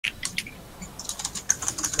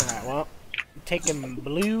Alright, well, taking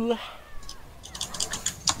blue.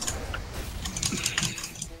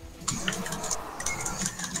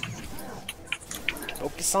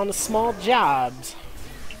 Focus on the small jobs.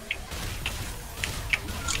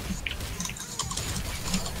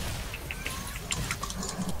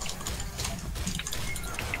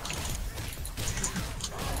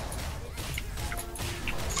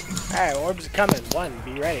 Alright, orbs are coming. 1,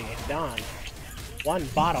 be ready. Dawn. 1,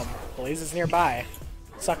 bottom. Blaze is nearby.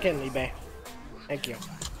 Suck in, eBay. Thank you.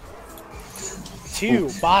 2,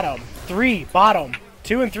 bottom. 3, bottom.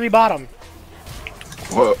 2 and 3, bottom.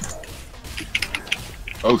 Whoa.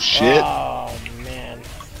 Oh shit. Oh, man.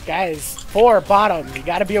 Guys, 4, bottom. You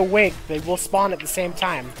gotta be awake. They will spawn at the same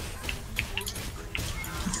time.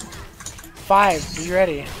 5, be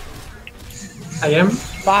ready. I am.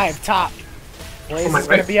 5, top. Blaze is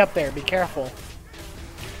gonna be up there. Be careful.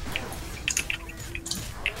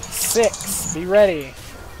 6, be ready.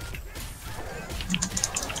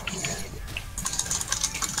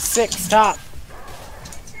 6, top.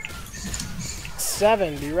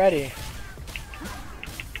 7, be ready.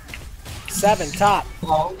 7, top.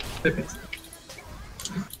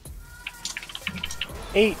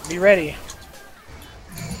 8, be ready.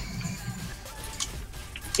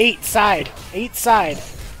 8, side. 8, side.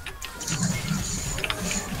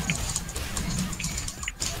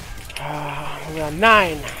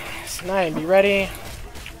 9. 9, be ready.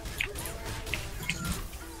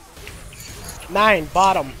 9,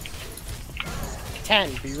 bottom.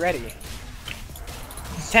 10, be ready.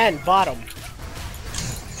 10, bottom.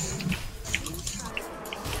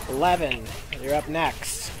 11, you're up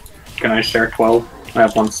next. Can I share 12? I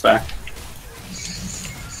have 1 stack.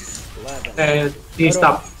 11.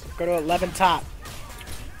 Stop. Go to 11 top.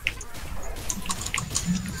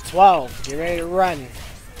 12, get ready to run.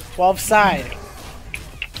 12 side.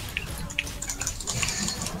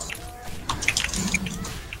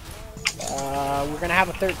 We're gonna have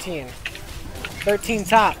a 13. 13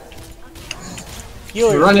 top.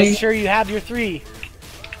 Healer, make sure you have your 3.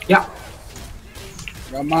 Yeah.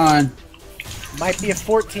 Come on. Might be a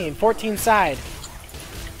 14. 14 side.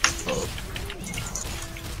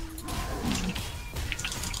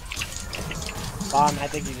 Bomb, I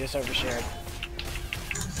think you just overshared.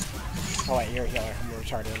 Oh wait, you're a healer. I'm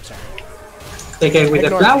retarded, I'm sorry. Take it with the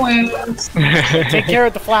flowers. Take care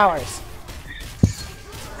of the flowers.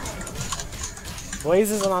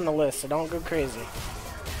 Blaze isn't on the list, so don't go crazy.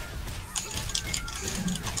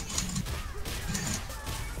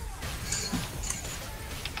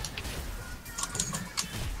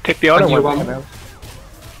 Take the other one.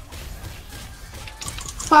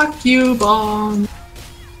 Fuck you, bomb.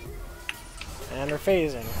 And we're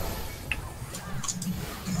phasing.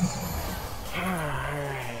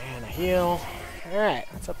 Alright, and a heal. Alright,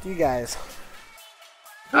 it's up to you guys.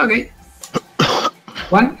 Okay.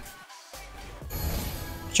 1,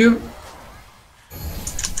 2,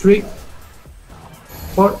 3,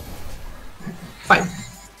 4, 5.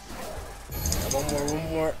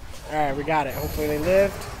 One more. Alright, we got it. Hopefully they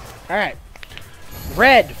lived. Alright.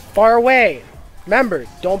 Red, far away. Remember,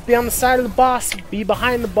 don't be on the side of the boss, be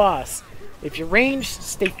behind the boss. If you're ranged,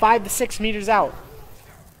 stay 5 to 6 meters out.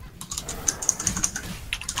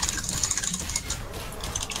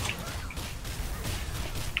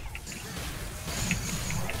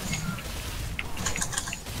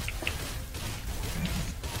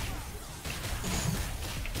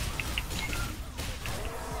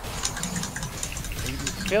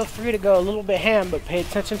 Feel free to go a little bit ham, but pay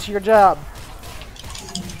attention to your job.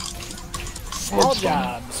 Small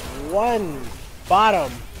jobs. 1,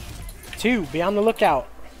 bottom. 2, be on the lookout.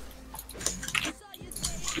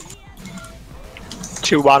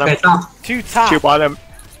 2 bottom. 2 top. 2 bottom.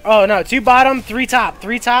 Oh no, 2 bottom, 3 top.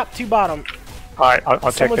 3 top, 2 bottom. Alright,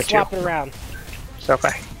 I'll take the 2. Swap it around. It's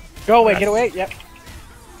okay. Go away, get away. Yep.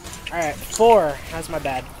 Alright, 4. That's my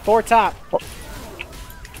bad. 4 top.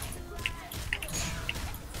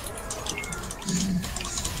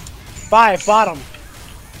 5 bottom.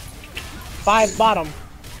 5 bottom.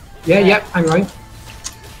 Yeah, yep, I'm right.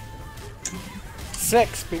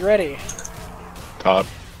 6, be ready. Top.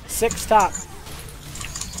 6 top.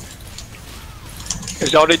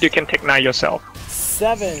 It's all that you can take 9 yourself.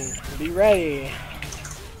 7, be ready.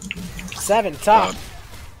 7 top.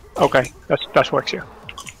 Okay, that works here.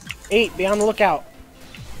 8, be on the lookout.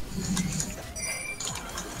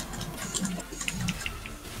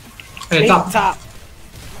 8 top.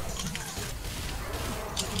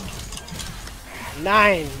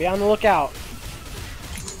 9, be on the lookout.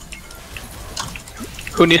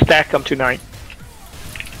 Who needs stack come to 9?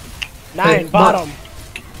 9, bottom.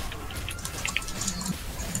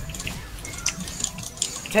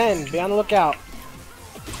 10, be on the lookout.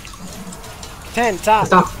 10, top.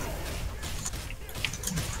 Stop.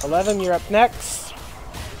 11, you're up next.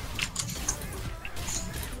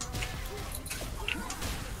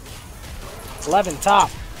 11, top.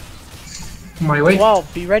 My way.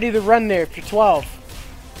 12, be ready to run there if you're 12.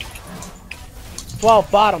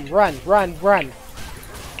 12, bottom, run, run, run.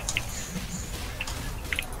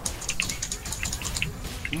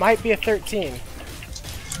 Might be a 13.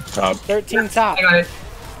 Top. 13 top. I got it.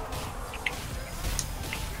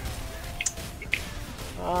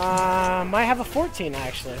 Might have a 14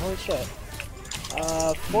 actually. Holy shit.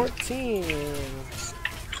 14.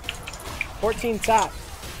 14 top.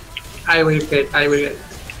 I will get. I will get.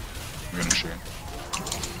 I'm gonna share.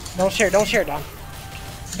 Don't share, Don.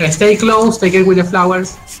 Stay close. Take it with the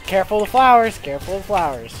flowers. Careful of the flowers, careful of the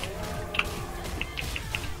flowers.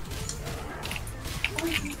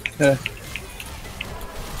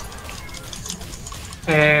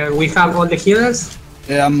 We have all the healers.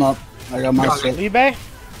 Yeah, I'm up. I got my shit. Libe?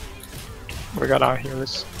 We got our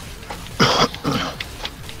healers.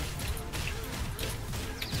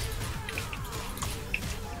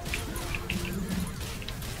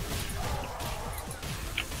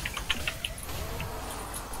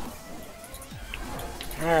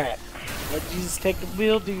 Alright. Let Jesus take the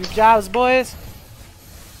wheel, do your jobs, boys.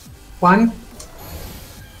 1,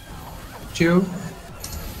 2,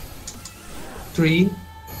 3,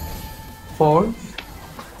 4, and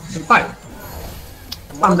 5.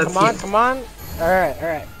 Come on, That's come on, it. come on.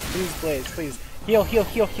 Alright. Please, Blaze, please. Heal.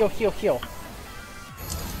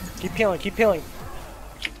 Keep healing.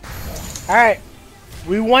 Alright.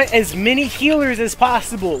 We want as many healers as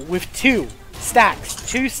possible with 2 stacks.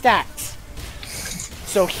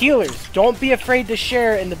 So healers, don't be afraid to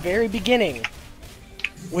share in the very beginning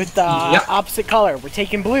with the opposite color. We're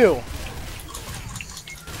taking blue.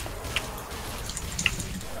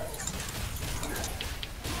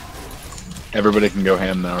 Everybody can go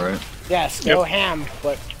ham now, right? Yes, go ham,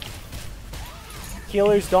 but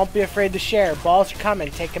healers, don't be afraid to share. Balls are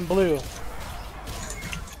coming, taking blue.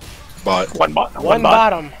 Bot. One bot. One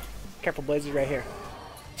bottom. Careful, Blaze is right here.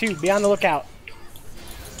 2, be on the lookout.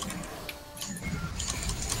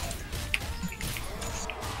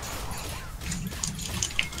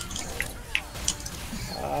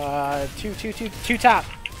 Two top.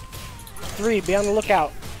 3, be on the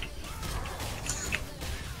lookout.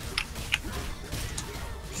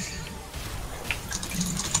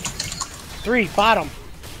 3, bottom.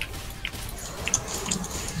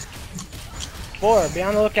 4, be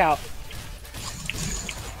on the lookout.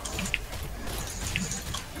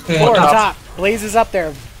 4, top. Blaze is up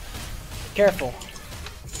there. Careful.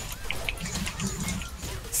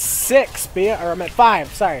 6, I'm at 5,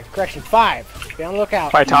 sorry, correction, 5. Be on the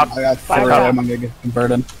lookout. 5 top. I got 4 Five of top. them. I'm gonna get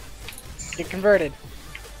converted. Get converted.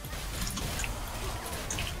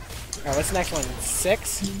 Alright, what's the next one?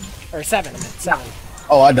 6? Or 7, I meant 7.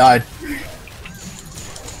 Oh, I died.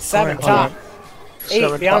 7, Hold top. on. 8,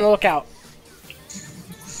 7 be on the top. lookout.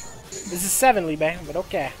 This is 7, Libe, but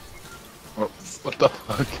okay. Oh, what the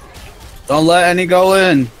fuck? Don't let any go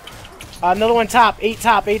in. Another one top. 8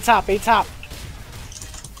 top. Got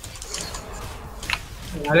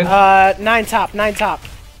it. 9 top.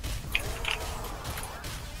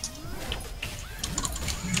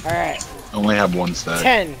 Alright. Only have 1 stack.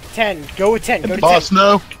 10. Go with 10. Go Did the to boss 10.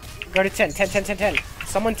 know? Go to 10. 10.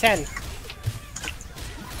 Someone 10.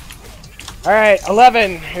 Alright,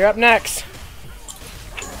 11. You're up next.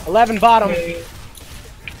 11 bottom. Okay.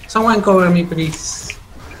 Someone cover me, please.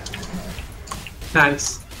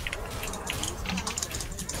 Nice.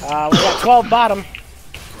 We got 12 bottom.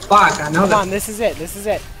 Fuck, Come another. on, this is it.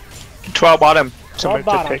 12 bottom. Somebody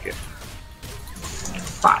bottom. take it.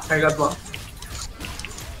 Fuck, I got one.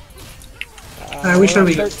 We should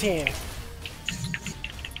be good. 13.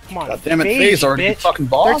 Come on. God damn it, phase, phase already, you bitch. fucking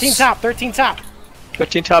boss. 13 top.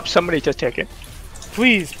 13 top. Somebody just take it.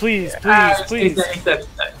 Please.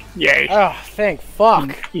 Yay. Oh, thank fuck.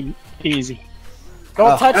 Easy.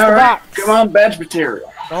 Don't touch the Alright, box. come on, badge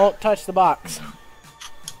material. Don't touch the box.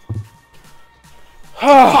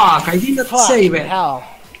 Fuck, I did not Fuck, save it. hell.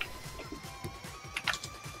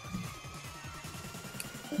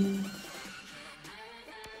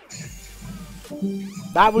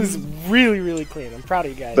 That was really clean. I'm proud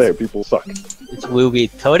of you guys. There, people suck. It will be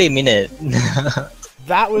 30 minutes.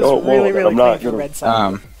 That was No, really I'm clean not for gonna- Red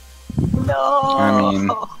Sun. I mean,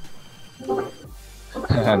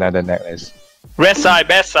 another necklace. Red side,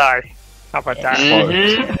 best side. How about that?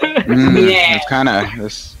 Yeah. It's kind of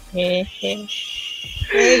this. Hey,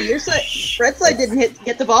 your side, red side didn't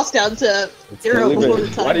get the boss down to 0 Really before the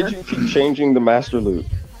big. timer. Why did you keep changing the master loot?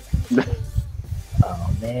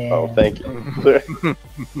 man. Oh, thank you.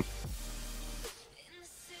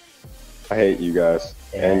 I hate you guys.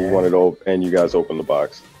 And you wanted to and you guys opened the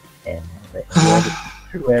box. And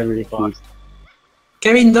whoever it keeps.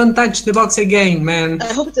 Kevin, don't touch the box again, man.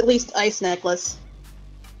 I hope it's at least ice necklace.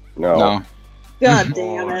 No. No. God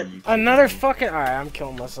damn it. Another fucking. Alright, I'm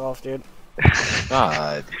killing myself, dude.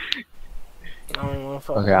 God. I don't even want to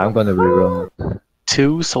fucking. Okay, I'm gonna reroll.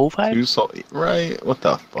 2 soul fight? You saw right? What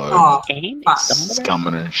the fuck? Oh, fuck.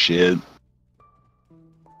 Scumming and shit.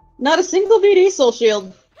 Not a single VD soul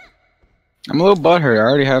shield. I'm a little butthurt. I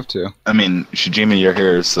already have to. I mean, Shijima, you're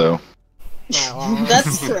here, so. Alright, well,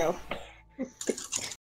 That's true.